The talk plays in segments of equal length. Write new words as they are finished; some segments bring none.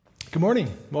Good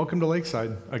morning. Welcome to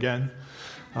Lakeside again.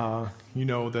 You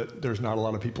know that there's not a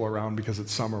lot of people around because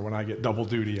it's summer. When I get double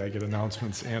duty, I get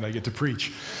announcements and I get to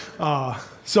preach.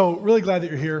 So really glad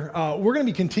that you're here. We're going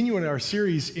to be continuing our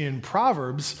series in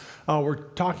Proverbs. We're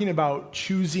talking about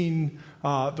choosing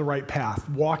the right path,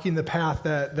 walking the path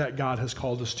that God has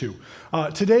called us to.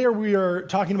 Today we are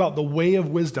talking about the way of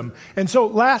wisdom. And so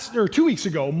 2 weeks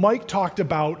ago, Mike talked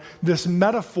about this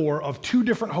metaphor of two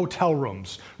different hotel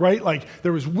rooms, right? Like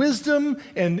there was wisdom,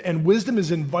 and wisdom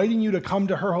is inviting you to come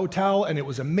to her hotel, and it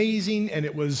was amazing, and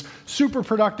it was super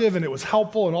productive, and it was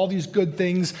helpful, and all these good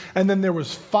things. And then there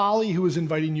was folly, who was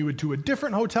inviting you into a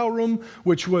different hotel room,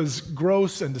 which was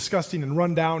gross and disgusting and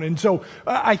run down. And so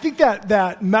I think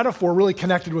that metaphor really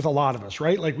connected with a lot of us,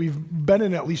 right? Like we've been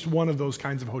in at least one of those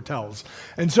kinds of hotels.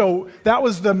 And so that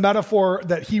was the metaphor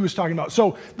that he was talking about.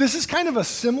 So this is kind of a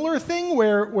similar thing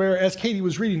where as Katie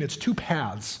was reading, it's two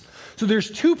paths. So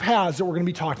there's two paths that we're going to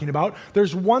be talking about.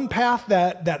 There's one path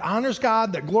that honors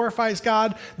God, that glorifies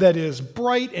God, that is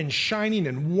bright and shining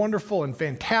and wonderful and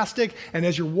fantastic. And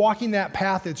as you're walking that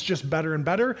path, it's just better and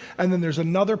better. And then there's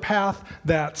another path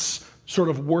that's sort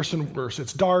of worse and worse.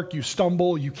 It's dark, you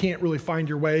stumble, you can't really find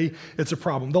your way. It's a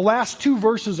problem. The last two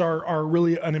verses are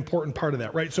really an important part of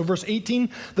that, right? So verse 18,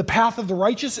 the path of the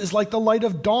righteous is like the light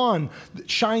of dawn that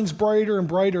shines brighter and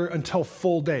brighter until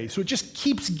full day. So it just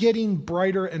keeps getting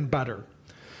brighter and better.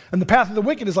 And the path of the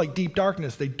wicked is like deep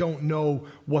darkness. They don't know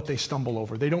what they stumble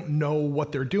over. They don't know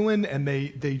what they're doing, and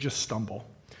they just stumble.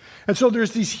 And so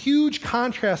there's these huge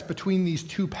contrasts between these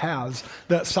two paths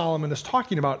that Solomon is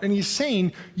talking about. And he's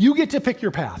saying, you get to pick your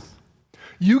path.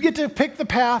 You get to pick the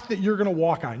path that you're going to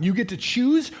walk on. You get to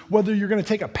choose whether you're going to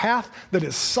take a path that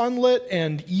is sunlit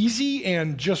and easy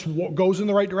and just goes in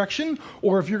the right direction,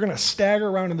 or if you're going to stagger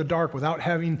around in the dark without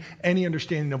having any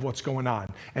understanding of what's going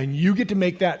on. And you get to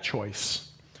make that choice.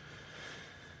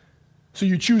 So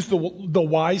you choose the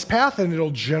wise path, and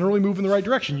it'll generally move in the right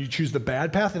direction. You choose the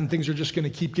bad path, and things are just going to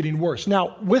keep getting worse.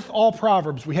 Now, with all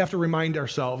Proverbs, we have to remind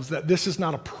ourselves that this is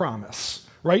not a promise,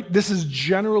 right? This is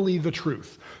generally the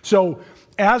truth. So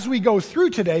as we go through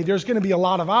today, there's going to be a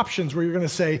lot of options where you're going to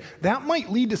say, that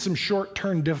might lead to some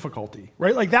short-term difficulty,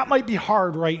 right? Like that might be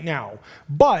hard right now.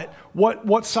 But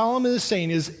what Solomon is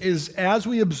saying is as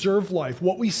we observe life,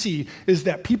 what we see is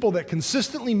that people that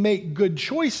consistently make good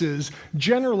choices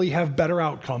generally have better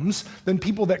outcomes than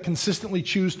people that consistently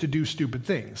choose to do stupid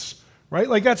things. Right?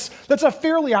 Like that's a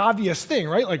fairly obvious thing,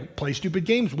 right? Like play stupid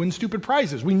games, win stupid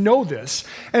prizes. We know this.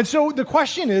 And so the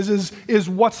question is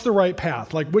what's the right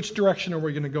path? Like which direction are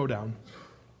we going to go down?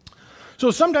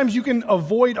 So sometimes you can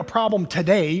avoid a problem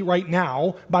today, right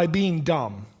now, by being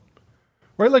dumb.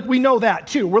 Right? Like we know that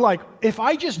too. We're like, if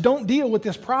I just don't deal with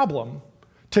this problem,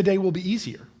 today will be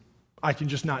easier. I can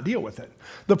just not deal with it.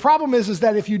 The problem is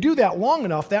that if you do that long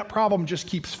enough, that problem just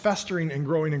keeps festering and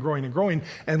growing and growing and growing,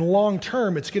 and long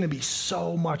term, it's going to be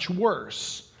so much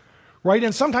worse, right?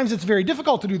 And sometimes it's very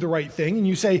difficult to do the right thing, and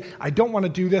you say, I don't want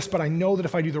to do this, but I know that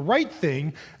if I do the right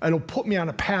thing, it'll put me on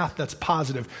a path that's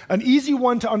positive. An easy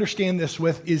one to understand this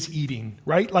with is eating,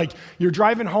 right? Like you're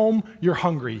driving home, you're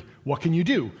hungry. What can you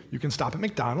do? You can stop at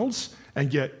McDonald's and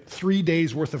get 3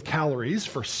 days worth of calories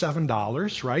for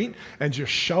 $7, right? And just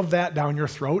shove that down your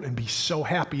throat and be so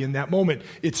happy in that moment.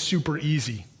 It's super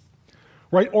easy,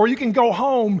 right? Or you can go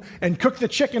home and cook the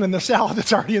chicken and the salad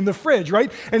that's already in the fridge,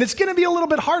 right? And it's going to be a little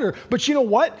bit harder. But you know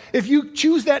what? If you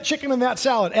choose that chicken and that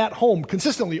salad at home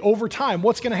consistently over time,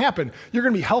 what's going to happen? You're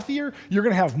going to be healthier. You're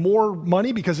going to have more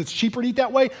money because it's cheaper to eat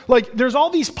that way. Like there's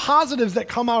all these positives that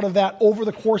come out of that over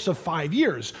the course of 5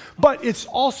 years. But it's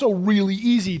also really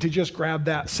easy to just grab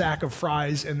that sack of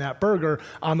fries and that burger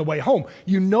on the way home.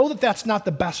 You know that that's not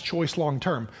the best choice long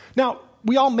term. Now,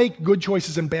 we all make good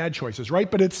choices and bad choices, right?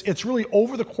 But it's really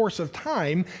over the course of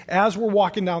time, as we're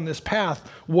walking down this path,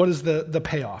 what is the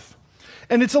payoff?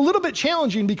 And it's a little bit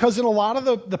challenging because in a lot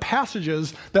of the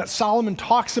passages that Solomon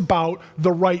talks about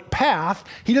the right path,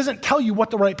 he doesn't tell you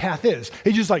what the right path is.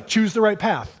 He's just like, choose the right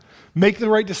path, make the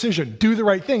right decision, do the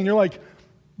right thing. And you're like,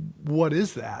 what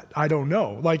is that? I don't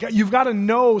know. Like you've got to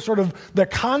know sort of the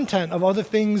content of other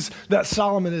things that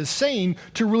Solomon is saying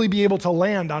to really be able to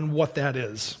land on what that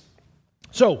is.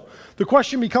 So the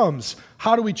question becomes,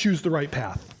 how do we choose the right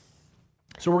path?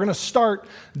 So we're going to start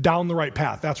down the right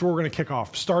path. That's where we're going to kick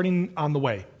off, starting on the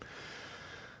way.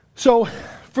 So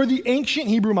for the ancient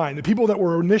Hebrew mind, the people that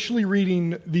were initially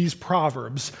reading these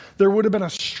Proverbs, there would have been a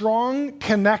strong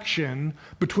connection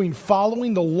between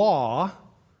following the law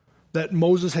that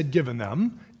Moses had given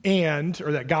them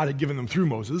or that God had given them through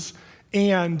Moses,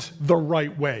 and the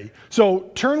right way.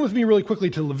 So turn with me really quickly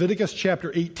to Leviticus chapter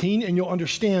 18, and you'll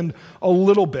understand a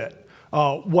little bit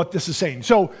what this is saying.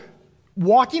 So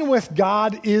walking with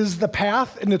God is the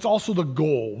path, and it's also the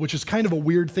goal, which is kind of a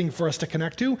weird thing for us to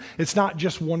connect to. It's not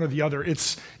just one or the other.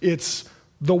 It's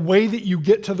the way that you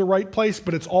get to the right place,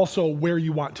 but it's also where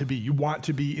you want to be. You want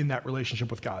to be in that relationship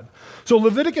with God. So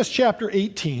Leviticus chapter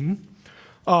 18,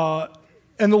 and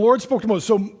the Lord spoke to Moses.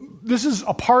 So this is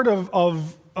a part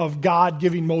of God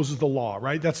giving Moses the law,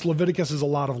 right? That's Leviticus is a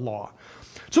lot of law.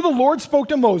 So the Lord spoke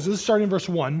to Moses, starting in verse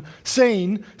 1,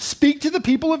 saying, "Speak to the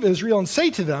people of Israel and say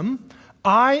to them,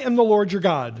 I am the Lord your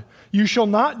God. You shall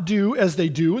not do as they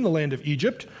do in the land of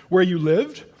Egypt, where you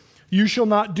lived. You shall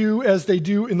not do as they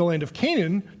do in the land of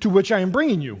Canaan, to which I am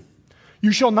bringing you.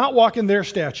 You shall not walk in their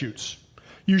statutes.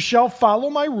 You shall follow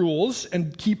my rules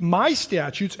and keep my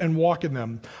statutes and walk in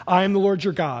them. I am the Lord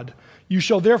your God. You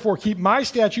shall therefore keep my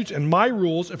statutes and my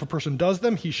rules. If a person does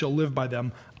them, he shall live by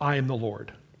them. I am the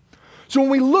Lord." So when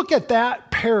we look at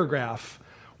that paragraph,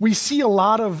 we see a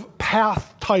lot of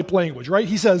path-type language, right?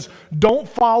 He says, don't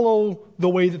follow the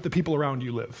way that the people around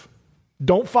you live.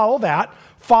 Don't follow that.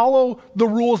 Follow the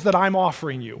rules that I'm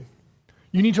offering you.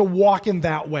 You need to walk in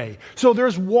that way. So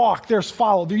there's walk, there's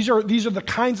follow. These are the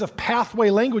kinds of pathway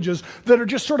languages that are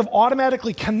just sort of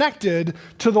automatically connected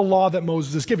to the law that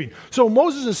Moses is giving. So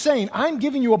Moses is saying, I'm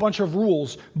giving you a bunch of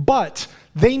rules, but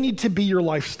they need to be your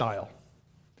lifestyle.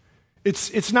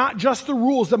 It's not just the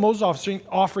rules that Moses is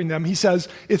offering them. He says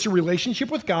it's a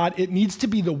relationship with God. It needs to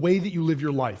be the way that you live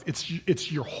your life.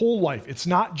 It's your whole life. It's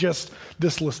not just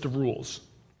this list of rules.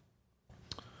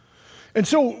 And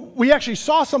so we actually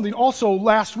saw something also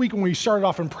last week when we started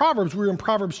off in Proverbs. We were in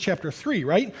Proverbs chapter 3,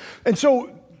 right? And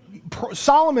so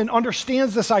Solomon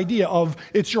understands this idea of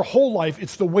it's your whole life.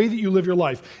 It's the way that you live your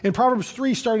life. In Proverbs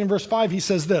 3, starting in verse 5, he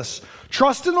says this,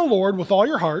 "Trust in the Lord with all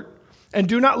your heart and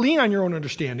do not lean on your own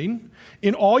understanding.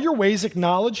 In all your ways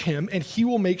acknowledge him, and he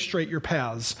will make straight your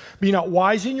paths. Be not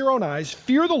wise in your own eyes.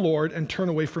 Fear the Lord and turn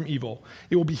away from evil.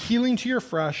 It will be healing to your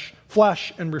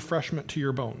flesh and refreshment to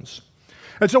your bones."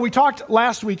 And so we talked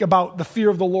last week about the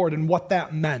fear of the Lord and what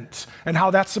that meant and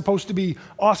how that's supposed to be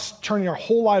us turning our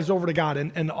whole lives over to God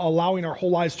and allowing our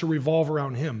whole lives to revolve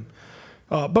around him.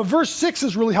 But verse 6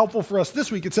 is really helpful for us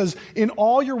this week. It says, "In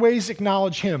all your ways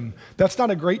acknowledge him." That's not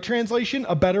a great translation.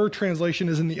 A better translation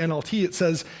is in the NLT. It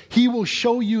says, "He will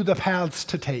show you the paths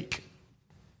to take."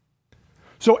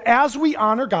 So as we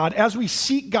honor God, as we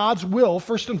seek God's will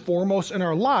first and foremost in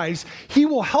our lives, he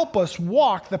will help us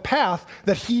walk the path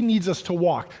that he needs us to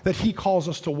walk, that he calls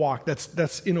us to walk,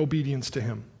 that's in obedience to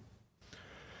him.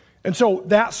 And so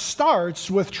that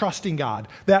starts with trusting God.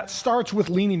 That starts with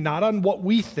leaning not on what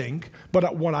we think, but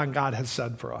on what God has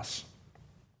said for us.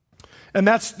 And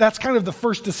that's kind of the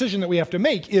first decision that we have to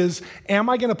make is, am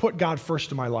I going to put God first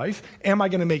in my life? Am I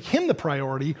going to make him the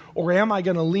priority? Or am I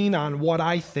going to lean on what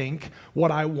I think,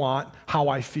 what I want, how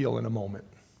I feel in a moment?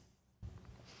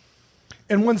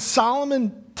 And when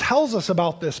Solomon tells us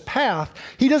about this path,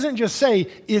 he doesn't just say,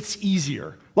 it's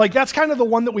easier. Like, that's kind of the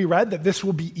one that we read, that this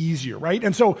will be easier, right?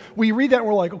 And so we read that and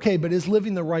we're like, okay, but is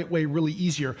living the right way really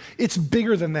easier? It's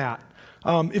bigger than that.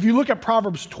 If you look at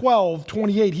Proverbs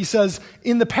 12:28, he says,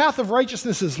 "In the path of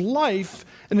righteousness is life,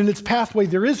 and in its pathway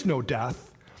there is no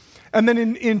death." And then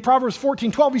in Proverbs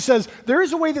 14:12, he says, "There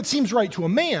is a way that seems right to a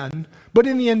man, but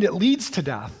in the end it leads to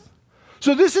death."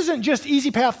 So this isn't just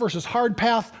easy path versus hard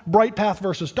path, bright path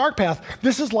versus dark path.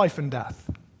 This is life and death.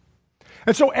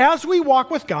 And so as we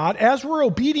walk with God, as we're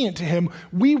obedient to him,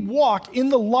 we walk in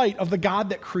the light of the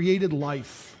God that created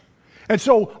life. And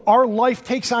so our life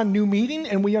takes on new meaning,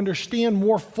 and we understand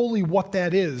more fully what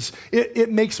that is.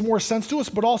 It makes more sense to us,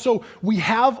 but also we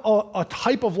have a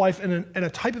type of life and a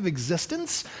type of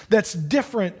existence that's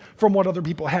different from what other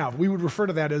people have. We would refer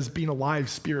to that as being alive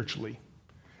spiritually.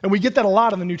 And we get that a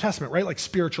lot in the New Testament, right? Like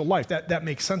spiritual life. That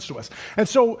makes sense to us. And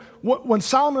so when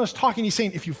Solomon is talking, he's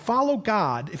saying, if you follow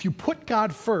God, if you put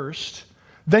God first,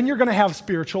 then you're going to have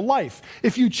spiritual life.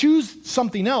 If you choose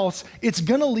something else, it's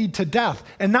going to lead to death.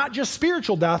 And not just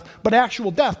spiritual death, but actual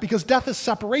death, because death is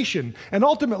separation. And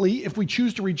ultimately, if we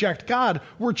choose to reject God,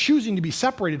 we're choosing to be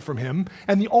separated from him.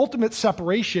 And the ultimate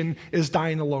separation is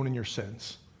dying alone in your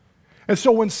sins. And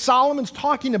so when Solomon's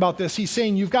talking about this, he's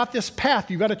saying you've got this path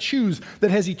you've got to choose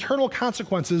that has eternal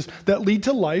consequences that lead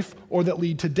to life or that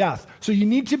lead to death. So you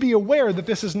need to be aware that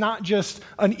this is not just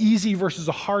an easy versus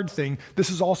a hard thing. This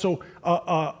is also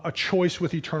a choice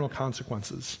with eternal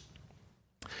consequences.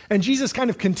 And Jesus kind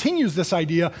of continues this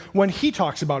idea when he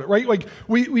talks about it, right? Like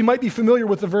we might be familiar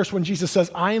with the verse when Jesus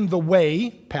says, "I am the way,"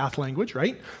 path language,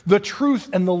 right? "The truth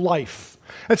and the life."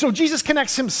 And so Jesus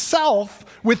connects himself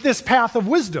with this path of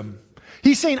wisdom.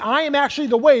 He's saying, I am actually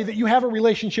the way that you have a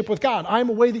relationship with God. I am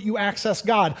a way that you access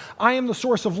God. I am the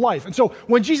source of life. And so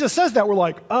when Jesus says that, we're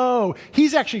like, oh,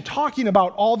 he's actually talking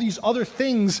about all these other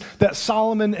things that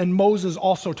Solomon and Moses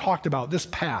also talked about, this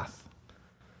path.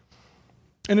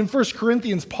 And in 1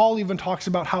 Corinthians, Paul even talks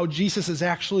about how Jesus is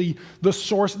actually the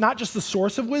source, not just the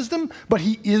source of wisdom, but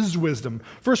he is wisdom.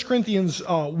 1 Corinthians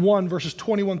 1, verses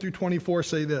 21 through 24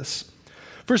 say this.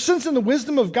 For since in the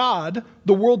wisdom of God,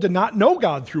 the world did not know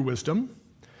God through wisdom,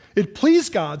 it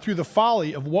pleased God through the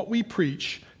folly of what we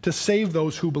preach to save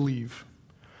those who believe.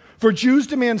 For Jews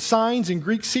demand signs and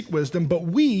Greeks seek wisdom, but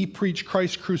we preach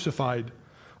Christ crucified,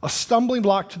 a stumbling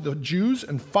block to the Jews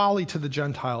and folly to the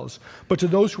Gentiles. But to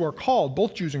those who are called,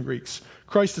 both Jews and Greeks,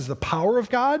 Christ is the power of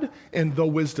God and the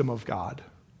wisdom of God.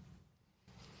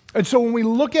 And so when we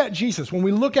look at Jesus, when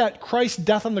we look at Christ's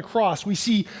death on the cross, we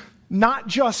see not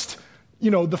just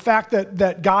the fact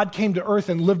that God came to earth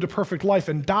and lived a perfect life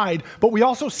and died, but we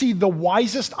also see the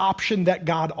wisest option that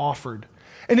God offered.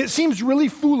 And it seems really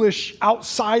foolish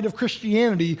outside of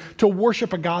Christianity to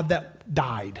worship a God that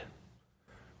died.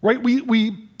 Right?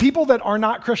 We people that are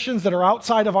not Christians, that are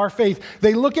outside of our faith,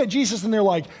 they look at Jesus and they're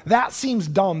like, that seems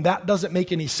dumb. That doesn't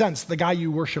make any sense. The guy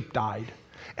you worship died.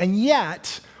 And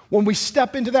yet, when we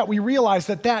step into that, we realize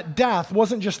that death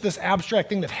wasn't just this abstract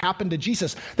thing that happened to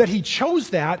Jesus, that he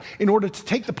chose that in order to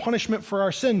take the punishment for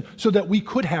our sin so that we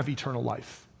could have eternal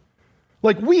life.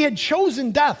 Like we had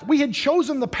chosen death. We had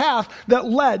chosen the path that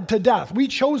led to death. We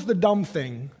chose the dumb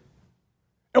thing.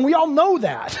 And we all know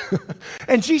that.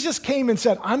 And Jesus came and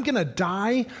said, I'm going to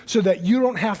die so that you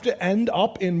don't have to end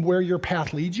up in where your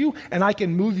path leads you, and I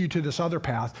can move you to this other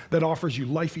path that offers you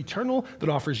life eternal, that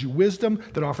offers you wisdom,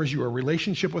 that offers you a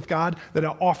relationship with God, that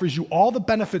offers you all the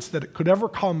benefits that could ever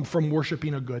come from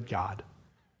worshiping a good God.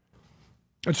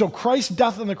 And so Christ's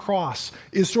death on the cross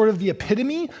is sort of the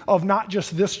epitome of not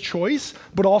just this choice,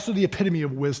 but also the epitome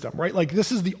of wisdom, right? Like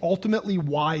this is the ultimately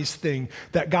wise thing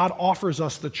that God offers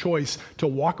us the choice to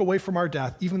walk away from our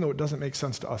death, even though it doesn't make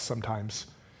sense to us sometimes,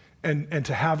 and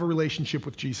to have a relationship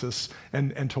with Jesus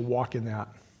and to walk in that.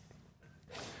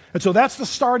 And so that's the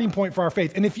starting point for our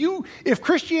faith. And if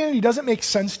Christianity doesn't make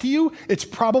sense to you, it's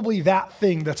probably that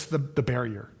thing that's the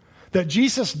barrier. That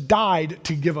Jesus died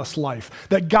to give us life.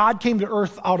 That God came to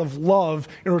earth out of love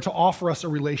in order to offer us a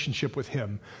relationship with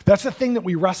him. That's the thing that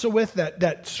we wrestle with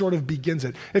that sort of begins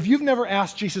it. If you've never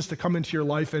asked Jesus to come into your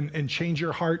life and change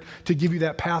your heart to give you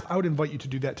that path, I would invite you to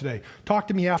do that today. Talk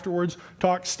to me afterwards.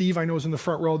 Steve, I know, is in the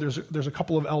front row. There's a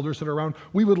couple of elders that are around.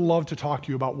 We would love to talk to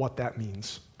you about what that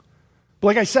means. But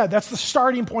like I said, that's the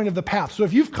starting point of the path. So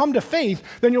if you've come to faith,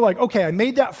 then you're like, okay, I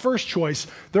made that first choice.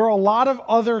 There are a lot of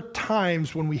other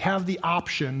times when we have the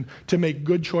option to make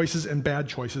good choices and bad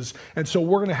choices. And so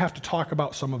we're going to have to talk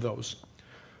about some of those.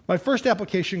 My first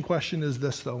application question is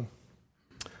this, though.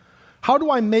 How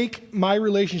do I make my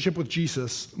relationship with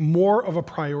Jesus more of a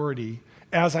priority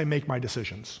as I make my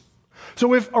decisions?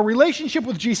 So if a relationship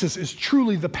with Jesus is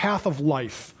truly the path of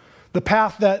life, the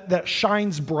path that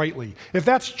shines brightly, if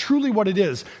that's truly what it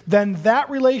is, then that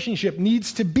relationship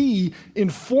needs to be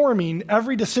informing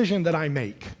every decision that I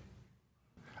make.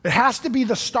 It has to be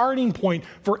the starting point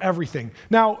for everything.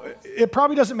 Now, it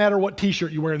probably doesn't matter what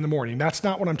t-shirt you wear in the morning. That's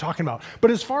not what I'm talking about.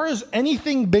 But as far as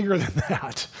anything bigger than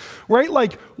that, right?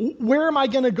 Like, where am I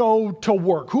going to go to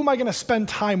work? Who am I going to spend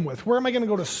time with? Where am I going to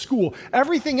go to school?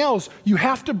 Everything else, you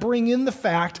have to bring in the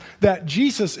fact that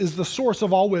Jesus is the source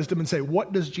of all wisdom and say,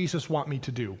 what does Jesus want me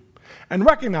to do? And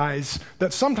recognize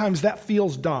that sometimes that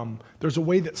feels dumb. There's a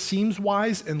way that seems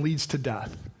wise and leads to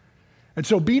death. And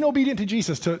so being obedient to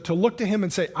Jesus, to look to him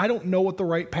and say, I don't know what the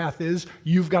right path is,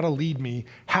 you've got to lead me,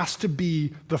 has to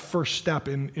be the first step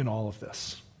in all of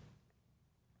this.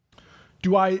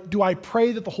 Do I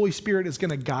pray that the Holy Spirit is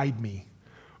going to guide me?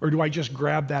 Or do I just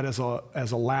grab that as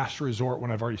a last resort when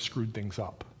I've already screwed things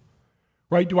up?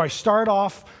 Right? Do I start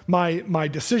off my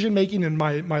decision-making and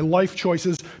my life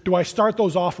choices, do I start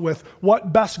those off with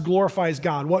what best glorifies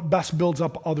God, what best builds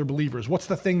up other believers? What's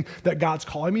the thing that God's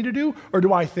calling me to do? Or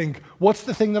do I think, what's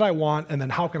the thing that I want, and then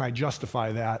how can I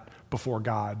justify that before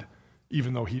God,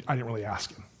 even though I didn't really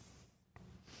ask him?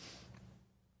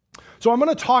 So I'm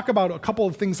going to talk about a couple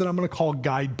of things that I'm going to call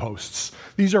guideposts.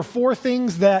 These are 4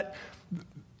 things that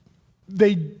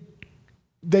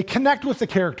they connect with the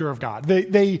character of God.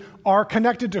 They are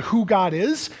connected to who God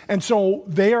is, and so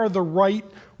they are the right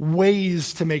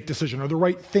ways to make decision or the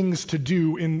right things to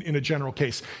do in a general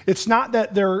case. It's not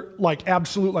that they're like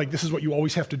absolute, like this is what you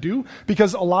always have to do,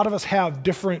 because a lot of us have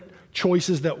different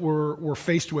choices that we're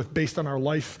faced with based on our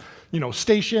life,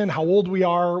 station, how old we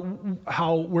are,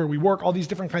 where we work, all these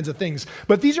different kinds of things.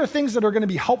 But these are things that are going to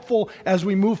be helpful as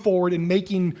we move forward in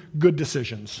making good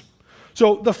decisions.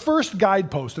 So the first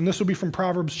guidepost, and this will be from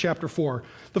Proverbs chapter 4,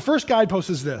 the first guidepost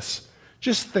is this.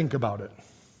 Just think about it.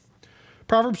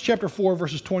 Proverbs chapter 4,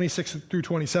 verses 26 through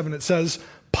 27, it says,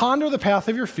 "Ponder the path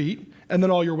of your feet, and then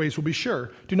all your ways will be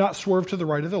sure. Do not swerve to the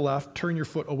right or the left. Turn your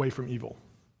foot away from evil."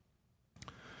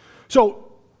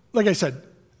 So, like I said,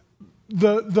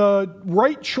 the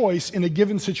right choice in a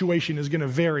given situation is going to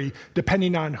vary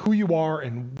depending on who you are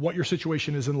and what your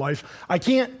situation is in life. I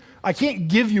can't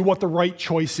give you what the right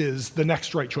choice is, the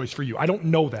next right choice for you. I don't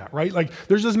know that, right? Like,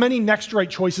 there's as many next right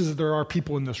choices as there are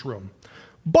people in this room.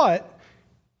 But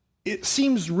it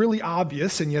seems really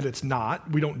obvious, and yet it's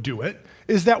not, we don't do it,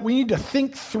 is that we need to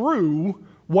think through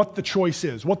what the choice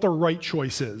is, what the right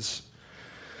choice is.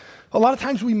 A lot of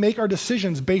times we make our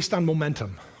decisions based on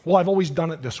momentum. Well, I've always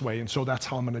done it this way, and so that's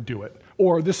how I'm going to do it.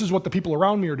 Or this is what the people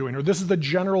around me are doing, or this is the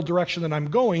general direction that I'm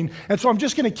going, and so I'm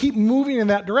just going to keep moving in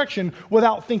that direction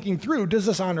without thinking through, does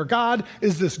this honor God?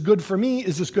 Is this good for me?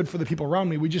 Is this good for the people around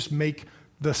me? We just make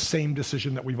the same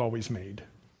decision that we've always made.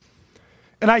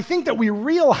 And I think that we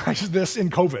realized this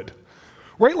in COVID,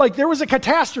 right? Like, there was a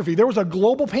catastrophe, there was a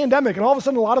global pandemic, and all of a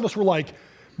sudden a lot of us were like,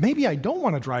 maybe I don't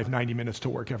want to drive 90 minutes to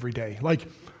work every day. Like,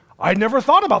 I never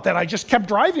thought about that. I just kept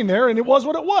driving there, and it was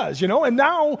what it was, And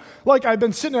now, like, I've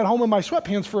been sitting at home in my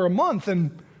sweatpants for a month,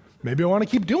 and maybe I want to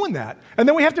keep doing that. And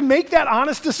then we have to make that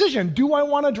honest decision. Do I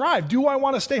want to drive? Do I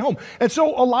want to stay home? And so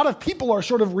a lot of people are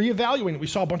sort of reevaluating. We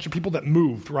saw a bunch of people that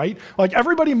moved, right? Like,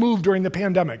 everybody moved during the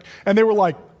pandemic, and they were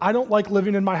like, I don't like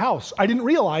living in my house. I didn't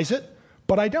realize it,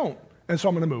 but I don't. And so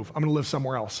I'm going to move. I'm going to live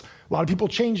somewhere else. A lot of people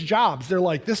change jobs. They're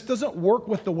like, this doesn't work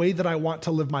with the way that I want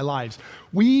to live my lives.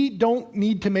 We don't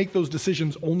need to make those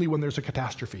decisions only when there's a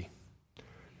catastrophe.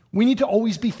 We need to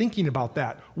always be thinking about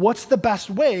that. What's the best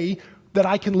way that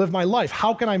I can live my life?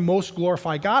 How can I most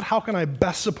glorify God? How can I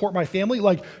best support my family?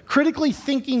 Like, critically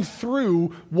thinking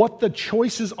through what the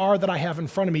choices are that I have in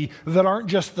front of me that aren't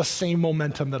just the same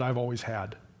momentum that I've always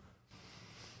had.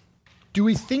 Do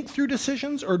we think through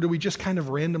decisions, or do we just kind of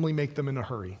randomly make them in a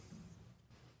hurry?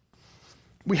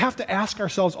 We have to ask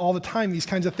ourselves all the time these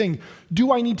kinds of things.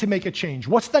 Do I need to make a change?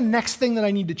 What's the next thing that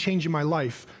I need to change in my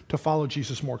life to follow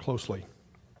Jesus more closely?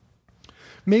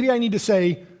 Maybe I need to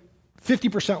say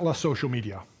 50% less social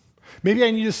media. Maybe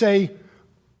I need to say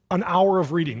an hour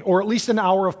of reading, or at least an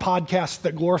hour of podcasts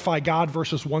that glorify God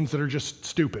versus ones that are just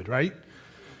stupid, right?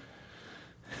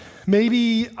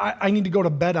 Maybe I need to go to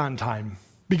bed on time.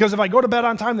 Because if I go to bed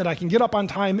on time, then I can get up on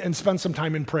time and spend some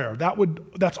time in prayer.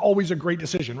 That's always a great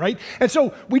decision, right? And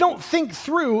so we don't think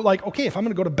through, like, okay, if I'm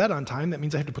going to go to bed on time, that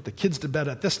means I have to put the kids to bed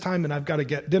at this time, and I've got to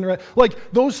get dinner at,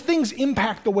 like, those things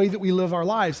impact the way that we live our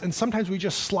lives. And sometimes we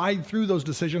just slide through those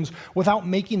decisions without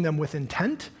making them with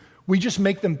intent. We just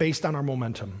make them based on our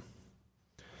momentum.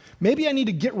 Maybe I need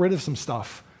to get rid of some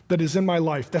stuff that is in my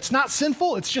life that's not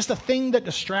sinful. It's just a thing that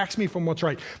distracts me from what's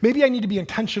right. Maybe I need to be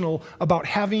intentional about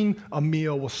having a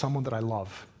meal with someone that I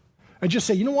love. And just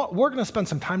say, you know what? We're going to spend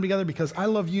some time together because I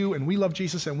love you and we love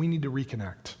Jesus and we need to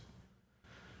reconnect.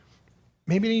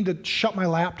 Maybe I need to shut my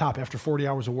laptop after 40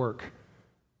 hours of work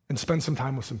and spend some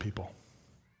time with some people.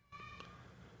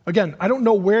 Again, I don't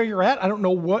know where you're at. I don't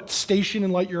know what station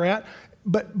in light you're at.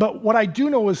 But what I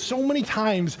do know is so many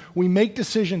times we make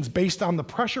decisions based on the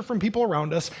pressure from people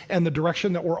around us and the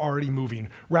direction that we're already moving,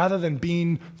 rather than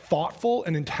being thoughtful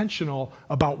and intentional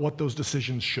about what those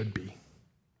decisions should be.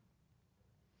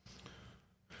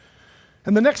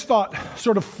 And the next thought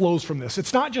sort of flows from this.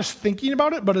 It's not just thinking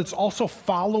about it, but it's also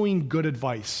following good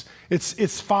advice.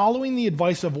 It's following the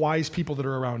advice of wise people that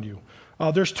are around you.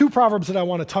 There's two Proverbs that I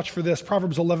want to touch for this.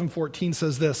 Proverbs 11:14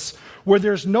 says this: where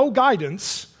there's no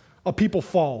guidance, a people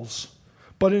falls,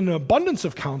 but in an abundance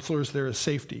of counselors there is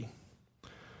safety.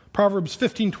 Proverbs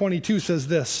 15:22 says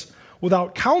this: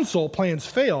 without counsel plans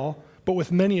fail, but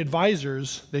with many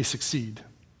advisors they succeed.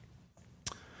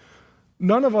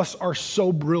 None of us are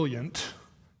so brilliant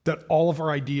that all of our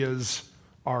ideas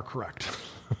are correct.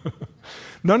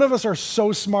 None of us are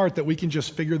so smart that we can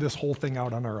just figure this whole thing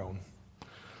out on our own.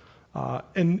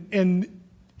 And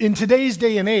in today's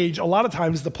day and age, a lot of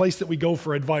times the place that we go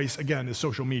for advice, again, is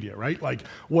social media, right? Like,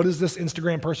 what is this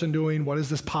Instagram person doing? What is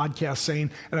this podcast saying?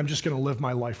 And I'm just going to live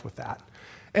my life with that.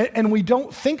 And we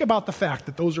don't think about the fact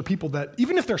that those are people that,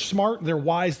 even if they're smart, they're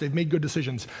wise, they've made good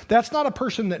decisions, that's not a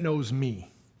person that knows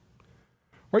me,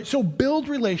 right? So build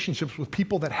relationships with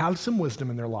people that have some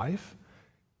wisdom in their life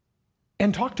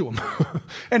and talk to them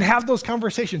and have those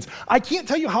conversations. I can't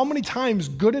tell you how many times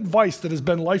good advice that has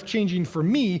been life-changing for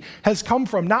me has come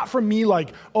from, not from me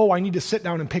like, oh, I need to sit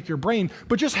down and pick your brain,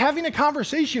 but just having a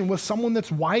conversation with someone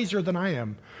that's wiser than I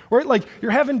am, right? Like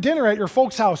you're having dinner at your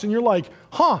folks' house and you're like,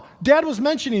 Dad was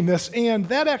mentioning this, and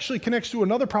that actually connects to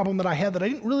another problem that I had that I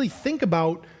didn't really think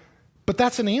about, but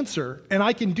that's an answer. And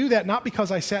I can do that not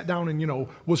because I sat down and,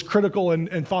 was critical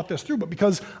and thought this through, but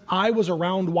because I was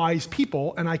around wise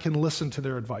people and I can listen to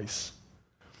their advice.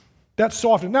 That's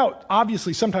so often. Now,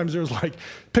 obviously, sometimes there's like,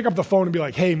 pick up the phone and be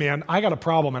like, hey, man, I got a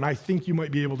problem and I think you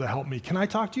might be able to help me. Can I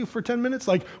talk to you for 10 minutes?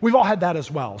 Like, we've all had that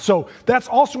as well. So that's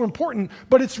also important,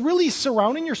 but it's really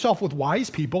surrounding yourself with wise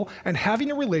people and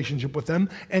having a relationship with them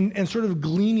and sort of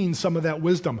gleaning some of that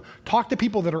wisdom. Talk to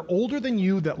people that are older than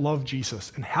you that love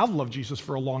Jesus and have loved Jesus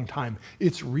for a long time.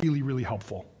 It's really, really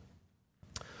helpful.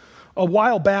 A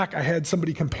while back, I had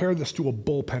somebody compare this to a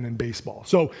bullpen in baseball.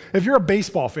 So if you're a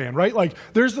baseball fan, right, like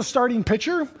there's the starting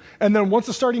pitcher, and then once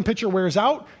the starting pitcher wears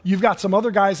out, you've got some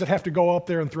other guys that have to go up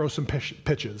there and throw some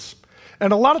pitches.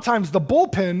 And a lot of times the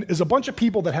bullpen is a bunch of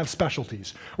people that have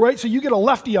specialties, right? So you get a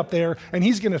lefty up there, and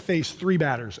he's going to face 3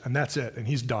 batters, and that's it, and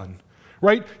he's done.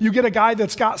 Right? You get a guy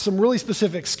that's got some really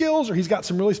specific skills or he's got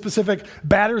some really specific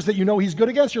batters that he's good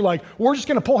against. You're like, we're just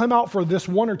going to pull him out for this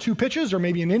 1 or 2 pitches or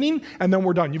maybe an inning, and then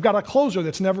we're done. You've got a closer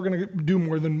that's never going to do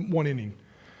more than 1 inning.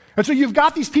 And so you've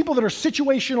got these people that are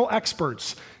situational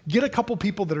experts. Get a couple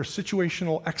people that are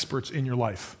situational experts in your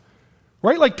life.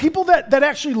 Right? Like people that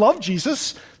actually love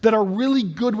Jesus, that are really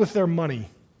good with their money.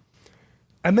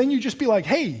 And then you just be like,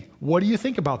 hey, what do you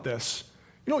think about this?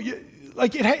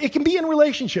 Like it can be in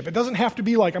relationship. It doesn't have to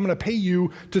be like, I'm going to pay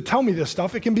you to tell me this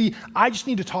stuff. It can be, I just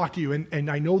need to talk to you, and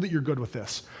I know that you're good with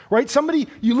this, right?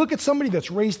 You look at somebody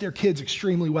that's raised their kids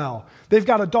extremely well. They've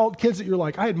got adult kids that you're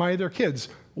like, I admire their kids.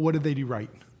 What did they do right?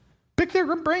 Pick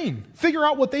their brain. Figure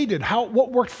out what they did,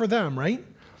 what worked for them, right?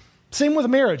 Same with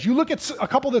marriage. You look at a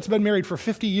couple that's been married for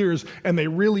 50 years, and they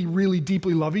really, really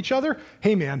deeply love each other.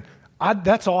 Hey, man,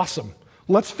 that's awesome.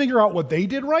 Let's figure out what they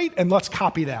did right, and let's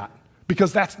copy that.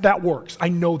 Because that works. I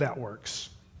know that works.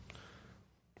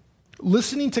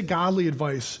 Listening to godly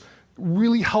advice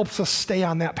really helps us stay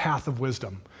on that path of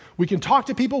wisdom. We can talk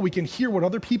to people, we can hear what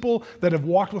other people that have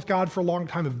walked with God for a long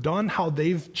time have done, how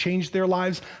they've changed their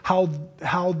lives, how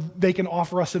they can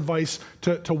offer us advice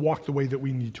to walk the way that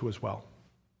we need to as well.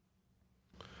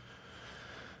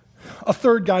 A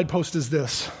third guidepost is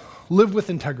this: live with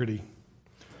integrity.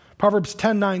 Proverbs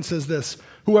 10:9 says this: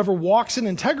 whoever walks in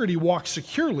integrity walks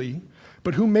securely,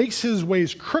 but who makes his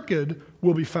ways crooked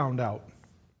will be found out.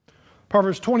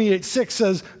 Proverbs 28:6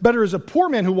 says, better is a poor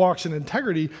man who walks in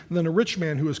integrity than a rich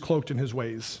man who is cloaked in his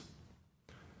ways.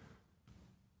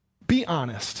 Be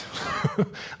honest.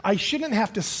 I shouldn't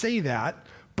have to say that,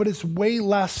 but it's way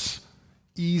less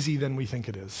easy than we think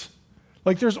it is.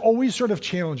 Like there's always sort of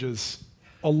challenges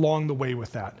along the way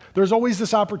with that. There's always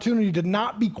this opportunity to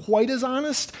not be quite as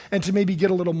honest and to maybe get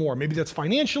a little more. Maybe that's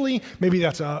financially, maybe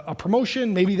that's a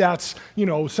promotion, maybe that's,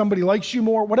 somebody likes you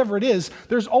more, whatever it is.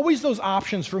 There's always those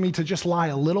options for me to just lie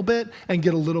a little bit and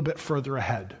get a little bit further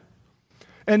ahead.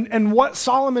 And what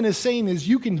Solomon is saying is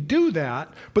you can do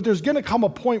that, but there's going to come a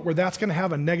point where that's going to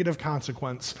have a negative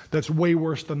consequence that's way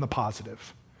worse than the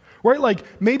positive. Right?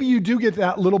 Like maybe you do get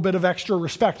that little bit of extra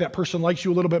respect. That person likes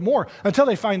you a little bit more until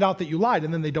they find out that you lied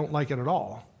and then they don't like it at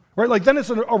all. Right? Like then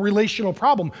it's a relational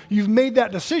problem. You've made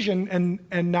that decision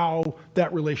and now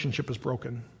that relationship is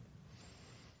broken.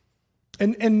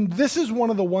 And this is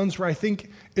one of the ones where I think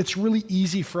it's really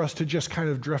easy for us to just kind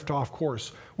of drift off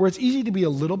course, where it's easy to be a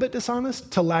little bit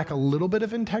dishonest, to lack a little bit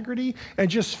of integrity,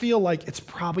 and just feel like it's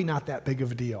probably not that big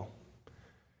of a deal.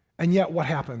 And yet what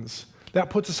happens? That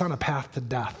puts us on a path to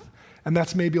death. And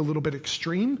that's maybe a little bit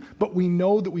extreme, but we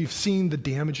know that we've seen the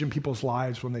damage in people's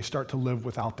lives when they start to live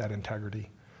without that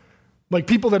integrity. Like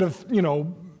people that have,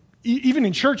 even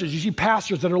in churches, you see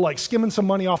pastors that are like skimming some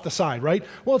money off the side, right?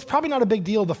 Well, it's probably not a big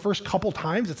deal the first couple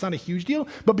times. It's not a huge deal.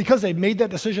 But because they've made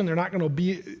that decision, they're not going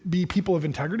to be people of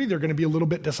integrity. They're going to be a little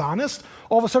bit dishonest.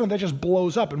 All of a sudden, that just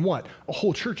blows up. And what? A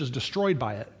whole church is destroyed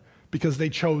by it because they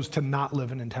chose to not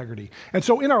live in integrity. And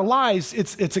so in our lives,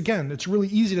 it's really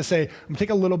easy to say, I'm going to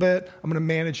take a little bit, I'm going to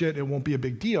manage it, it won't be a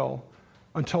big deal,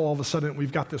 until all of a sudden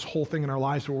we've got this whole thing in our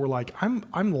lives where we're like,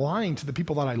 I'm lying to the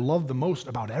people that I love the most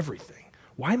about everything.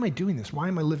 Why am I doing this? Why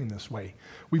am I living this way?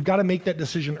 We've got to make that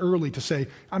decision early to say,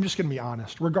 I'm just going to be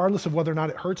honest, regardless of whether or not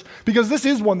it hurts, because this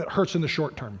is one that hurts in the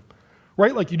short term,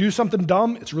 right? Like you do something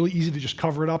dumb, it's really easy to just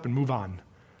cover it up and move on.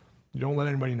 You don't let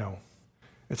anybody know.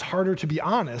 It's harder to be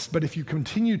honest, but if you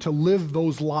continue to live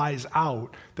those lies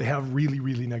out, they have really,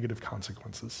 really negative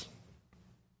consequences.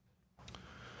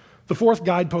 The fourth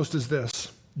guidepost is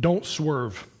this: don't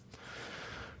swerve.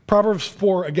 Proverbs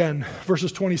 4, again,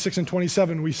 verses 26 and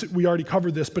 27, we already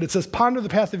covered this, but it says, ponder the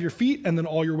path of your feet, and then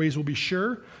all your ways will be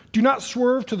sure. Do not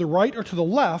swerve to the right or to the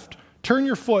left. Turn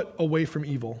your foot away from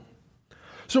evil.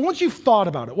 So once you've thought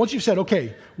about it, once you've said,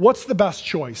 okay, what's the best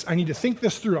choice? I need to think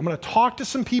this through. I'm going to talk to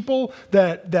some people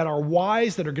that are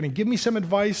wise, that are going to give me some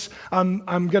advice. I'm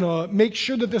going to make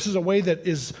sure that this is a way that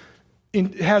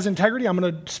has integrity. I'm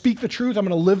going to speak the truth. I'm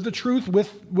going to live the truth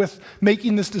with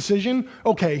making this decision.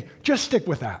 Okay, just stick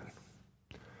with that.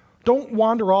 Don't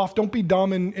wander off. Don't be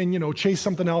dumb and chase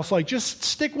something else. Like, just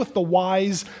stick with the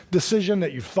wise decision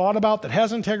that you've thought about, that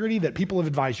has integrity, that people have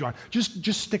advised you on.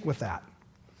 Just stick with that.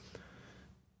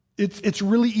 It's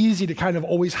really easy to kind of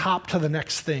always hop to the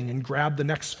next thing and grab the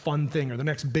next fun thing or the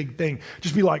next big thing.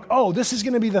 Just be like, oh, this is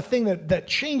going to be the thing that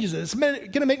changes it. It's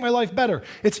going to make my life better.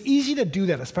 It's easy to do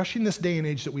that, especially in this day and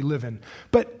age that we live in.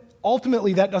 But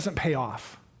ultimately, that doesn't pay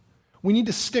off. We need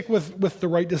to stick with the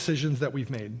right decisions that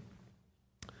we've made.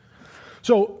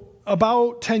 So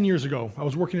about 10 years ago, I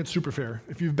was working at Superfair.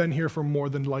 If you've been here for more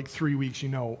than like 3 weeks,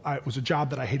 it was a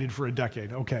job that I hated for a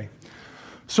decade. Okay.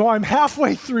 So I'm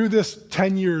halfway through this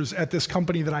 10 years at this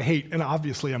company that I hate, and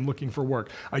obviously I'm looking for work.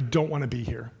 I don't want to be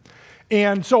here.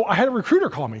 And so I had a recruiter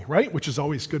call me, right? Which is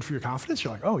always good for your confidence.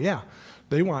 You're like, oh yeah,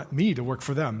 they want me to work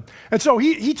for them. And so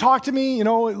he talked to me,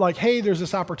 like, hey, there's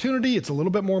this opportunity. It's a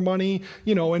little bit more money,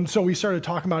 and so we started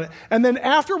talking about it. And then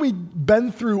after we'd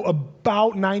been through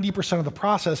about 90% of the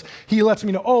process, he lets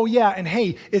me know, oh yeah, and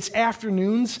hey, it's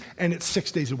afternoons and it's 6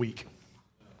 days a week.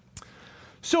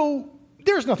 So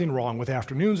there's nothing wrong with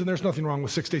afternoons and there's nothing wrong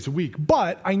with 6 days a week,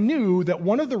 but I knew that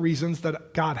one of the reasons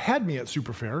that God had me at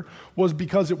Superfair was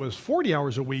because it was 40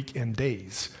 hours a week in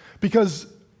days, because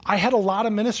I had a lot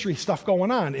of ministry stuff going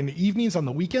on in the evenings, on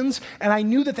the weekends, and I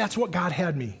knew that that's what God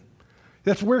had me.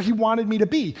 That's where he wanted me to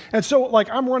be. And so like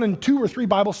I'm running 2 or 3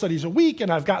 Bible studies a week,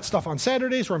 and I've got stuff on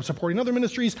Saturdays where I'm supporting other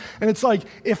ministries, and it's like,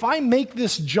 if I make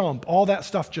this jump, all that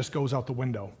stuff just goes out the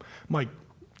window. I'm like,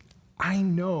 I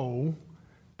know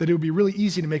that it would be really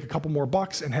easy to make a couple more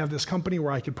bucks and have this company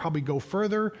where I could probably go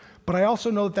further, but I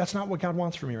also know that that's not what God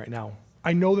wants for me right now.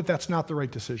 I know that that's not the right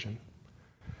decision.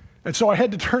 And so I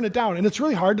had to turn it down. And it's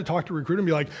really hard to talk to a recruiter and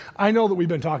be like, I know that we've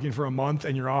been talking for a month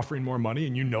and you're offering more money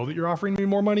and you know that you're offering me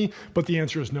more money, but the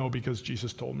answer is no because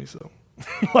Jesus told me so.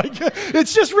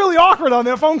 It's just really awkward on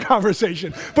that phone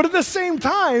conversation. But at the same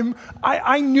time,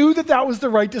 I knew that was the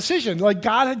right decision. Like,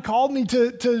 God had called me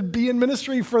to be in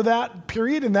ministry for that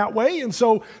period in that way. And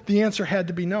so the answer had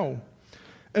to be no.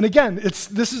 And again,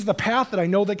 this is the path that I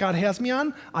know that God has me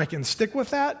on. I can stick with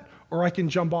that, or I can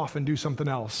jump off and do something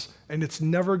else. And it's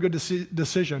never a good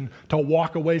decision to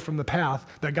walk away from the path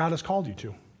that God has called you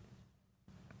to.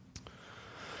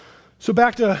 So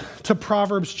back to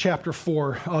Proverbs chapter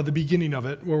 4, the beginning of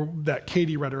it, that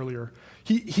Katie read earlier.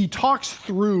 He talks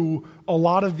through a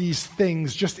lot of these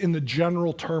things just in the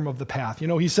general term of the path.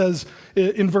 He says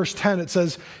in verse 10, it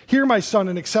says, hear my son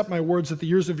and accept my words that the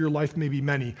years of your life may be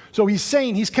many. So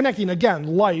he's connecting,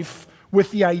 again, life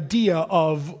with the idea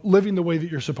of living the way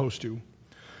that you're supposed to.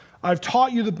 I've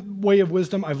taught you the way of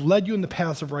wisdom. I've led you in the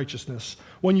paths of righteousness.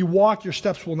 When you walk, your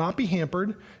steps will not be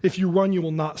hampered. If you run, you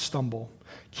will not stumble.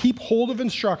 Keep hold of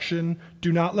instruction.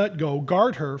 Do not let go.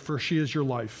 Guard her, for she is your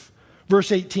life.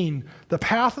 Verse 18, the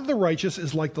path of the righteous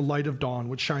is like the light of dawn,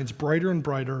 which shines brighter and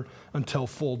brighter until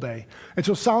full day. And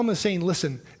so Solomon is saying,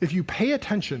 listen, if you pay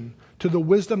attention to the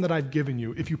wisdom that I've given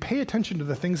you, if you pay attention to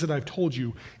the things that I've told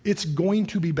you, it's going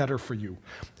to be better for you.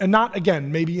 And not,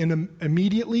 again, maybe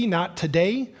immediately, not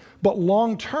today, but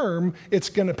long term, it's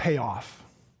going to pay off.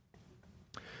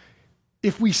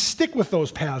 If we stick with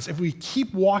those paths, if we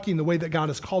keep walking the way that God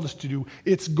has called us to do,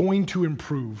 it's going to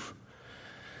improve.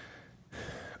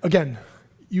 Again,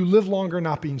 you live longer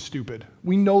not being stupid.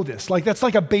 We know this. That's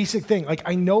like a basic thing.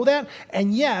 I know that,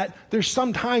 and yet there's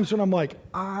some times when I'm like,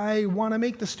 I want to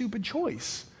make the stupid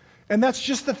choice. And that's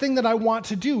just the thing that I want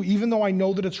to do, even though I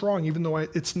know that it's wrong, even though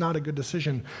it's not a good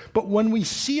decision. But when we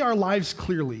see our lives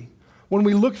clearly, when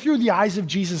we look through the eyes of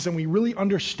Jesus and we really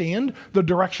understand the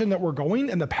direction that we're going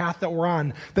and the path that we're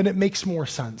on, then it makes more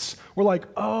sense. We're like,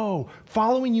 oh,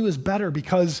 following you is better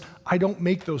because I don't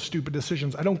make those stupid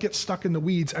decisions. I don't get stuck in the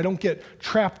weeds. I don't get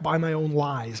trapped by my own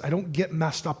lies. I don't get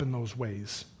messed up in those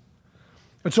ways.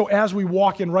 And so as we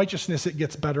walk in righteousness, it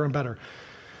gets better and better.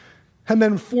 And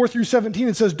then 4 through 17,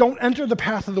 it says, don't enter the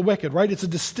path of the wicked, right? It's a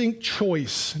distinct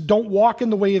choice. Don't walk in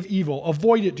the way of evil.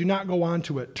 Avoid it. Do not go on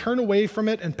to it. Turn away from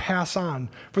it and pass on,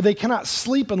 for they cannot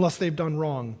sleep unless they've done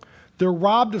wrong. They're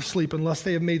robbed of sleep unless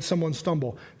they have made someone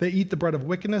stumble. They eat the bread of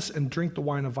wickedness and drink the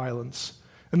wine of violence.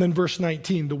 And then verse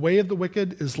 19, the way of the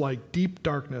wicked is like deep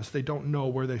darkness. They don't know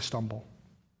where they stumble.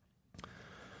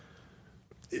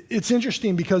 It's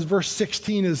interesting because verse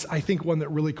 16 is, I think, one that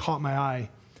really caught my eye.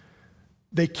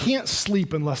 They can't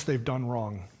sleep unless they've done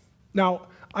wrong. Now,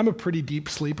 I'm a pretty deep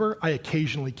sleeper. I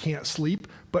occasionally can't sleep,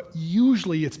 but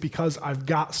usually it's because I've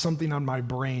got something on my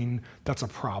brain that's a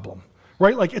problem,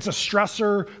 right? Like it's a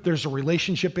stressor, there's a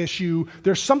relationship issue,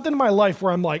 there's something in my life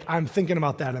where I'm thinking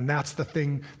about that, and that's the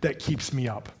thing that keeps me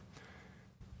up.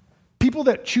 People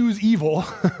that choose evil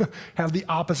have the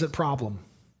opposite problem.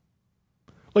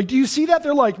 Like, do you see that?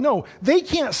 They're like, no, they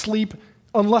can't sleep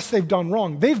unless they've done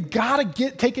wrong. They've got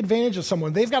to take advantage of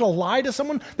someone. They've got to lie to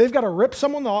someone. They've got to rip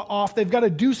someone off. They've got to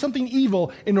do something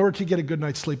evil in order to get a good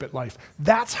night's sleep at life.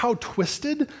 That's how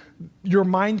twisted your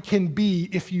mind can be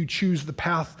if you choose the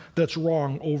path that's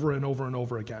wrong over and over and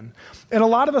over again. And a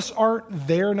lot of us aren't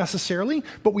there necessarily,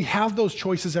 but we have those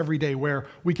choices every day where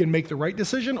we can make the right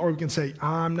decision or we can say,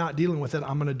 I'm not dealing with it.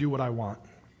 I'm going to do what I want.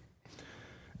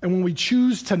 And when we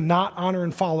choose to not honor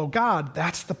and follow God,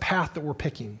 that's the path that we're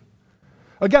picking.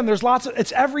 Again,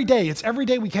 it's every day. It's every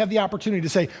day we have the opportunity to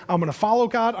say, I'm going to follow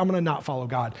God, I'm going to not follow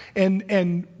God.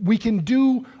 And we can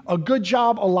do a good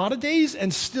job a lot of days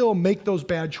and still make those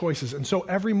bad choices. And so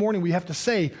every morning we have to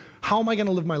say, how am I going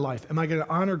to live my life? Am I going to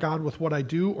honor God with what I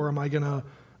do, or am I going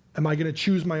to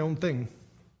choose my own thing?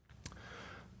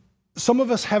 Some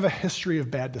of us have a history of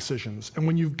bad decisions. And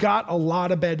when you've got a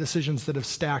lot of bad decisions that have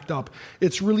stacked up,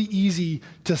 it's really easy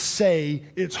to say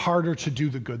it's harder to do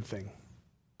the good thing.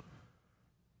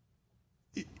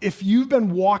 If you've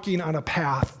been walking on a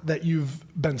path that you've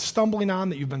been stumbling on,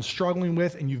 that you've been struggling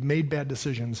with, and you've made bad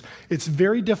decisions, it's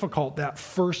very difficult that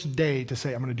first day to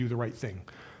say, I'm going to do the right thing.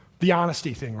 The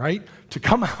honesty thing, right? To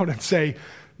come out and say,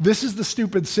 this is the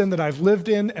stupid sin that I've lived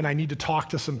in, and I need to talk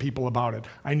to some people about it.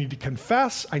 I need to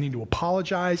confess, I need to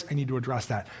apologize, I need to address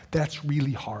that. That's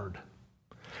really hard.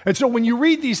 And so when you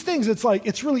read these things,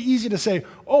 it's really easy to say,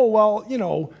 oh,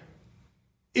 well,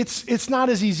 it's not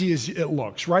as easy as it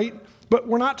looks, right? But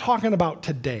we're not talking about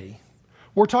today.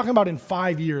 We're talking about in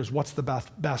 5 years, what's the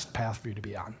best path for you to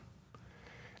be on.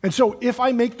 And so if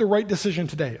I make the right decision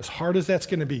today, as hard as that's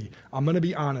going to be, I'm going to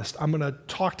be honest. I'm going to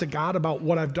talk to God about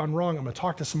what I've done wrong. I'm going to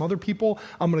talk to some other people.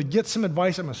 I'm going to get some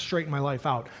advice. I'm going to straighten my life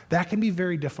out. That can be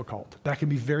very difficult. That can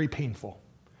be very painful.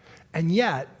 And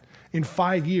yet, in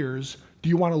 5 years, do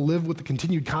you want to live with the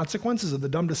continued consequences of the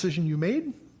dumb decision you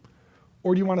made?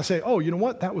 Or do you want to say, oh, you know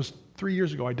what? That was 3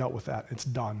 years ago. I dealt with that. It's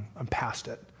done. I'm past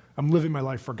it. I'm living my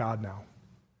life for God now.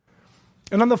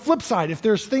 And on the flip side, if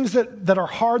there's things that are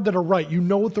hard that are right, you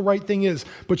know what the right thing is,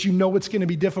 but you know it's going to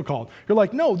be difficult. You're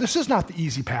like, no, this is not the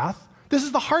easy path. This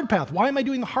is the hard path. Why am I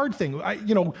doing the hard thing?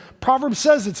 Proverbs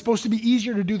says it's supposed to be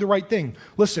easier to do the right thing.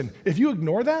 Listen, if you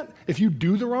ignore that, if you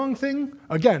do the wrong thing,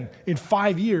 again, in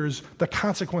 5 years, the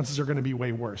consequences are going to be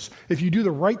way worse. If you do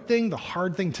the right thing, the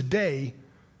hard thing today,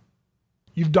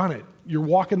 you've done it. You're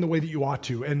walking the way that you ought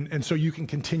to, and so you can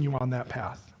continue on that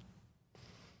path.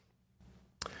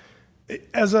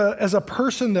 As a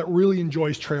person that really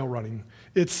enjoys trail running,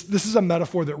 this is a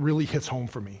metaphor that really hits home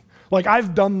for me. Like,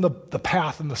 I've done the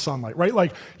path in the sunlight, right?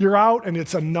 Like, you're out and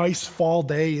it's a nice fall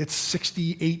day, it's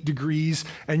 68 degrees,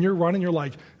 and you're running, you're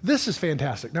like, this is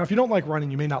fantastic. Now, if you don't like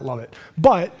running, you may not love it,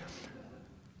 but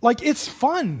like, it's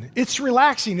fun, it's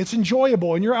relaxing, it's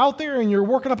enjoyable, and you're out there and you're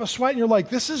working up a sweat and you're like,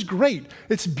 this is great.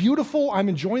 It's beautiful, I'm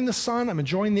enjoying the sun, I'm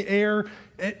enjoying the air,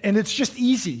 and it's just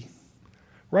easy.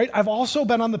 Right? I've also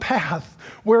been on the path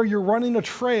where you're running a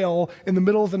trail in the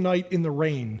middle of the night in the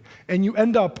rain, and you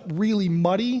end up really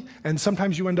muddy, and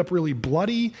sometimes you end up really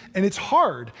bloody, and it's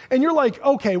hard. And you're like,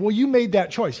 okay, well, you made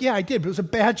that choice. Yeah, I did, but it was a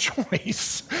bad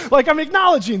choice. Like, I'm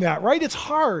acknowledging that, right? It's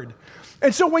hard.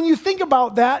 And so when you think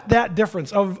about that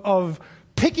difference of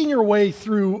picking your way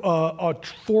through a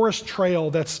forest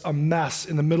trail that's a mess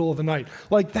in the middle of the night,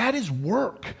 like, that is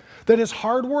work. That is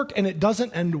hard work, and it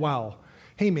doesn't end well.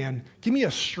 Hey man, give me a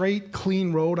straight,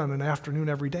 clean road on an afternoon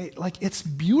every day. Like, it's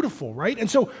beautiful, right? And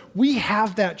so we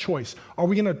have that choice. Are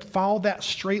we going to follow that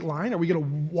straight line? Are we going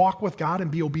to walk with God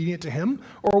and be obedient to Him?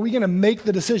 Or are we going to make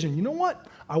the decision, you know what?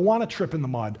 I want to trip in the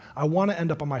mud. I want to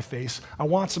end up on my face. I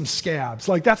want some scabs.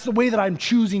 Like, that's the way that I'm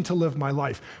choosing to live my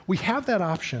life. We have that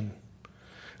option.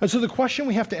 And so the question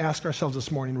we have to ask ourselves this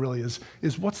morning really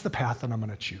is what's the path that I'm going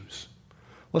to choose?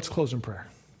 Let's close in prayer.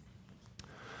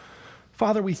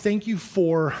 Father, we thank you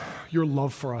for your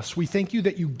love for us. We thank you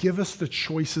that you give us the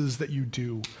choices that you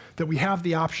do, that we have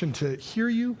the option to hear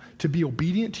you, to be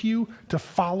obedient to you, to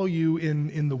follow you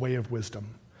in the way of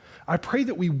wisdom. I pray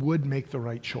that we would make the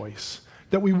right choice,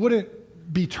 that we wouldn't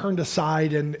be turned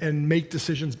aside and make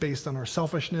decisions based on our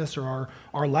selfishness or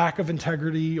our lack of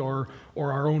integrity or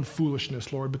our own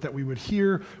foolishness, Lord, but that we would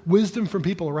hear wisdom from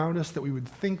people around us, that we would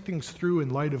think things through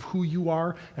in light of who you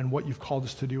are and what you've called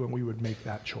us to do, and we would make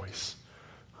that choice.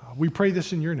 We pray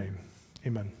this in your name.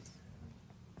 Amen.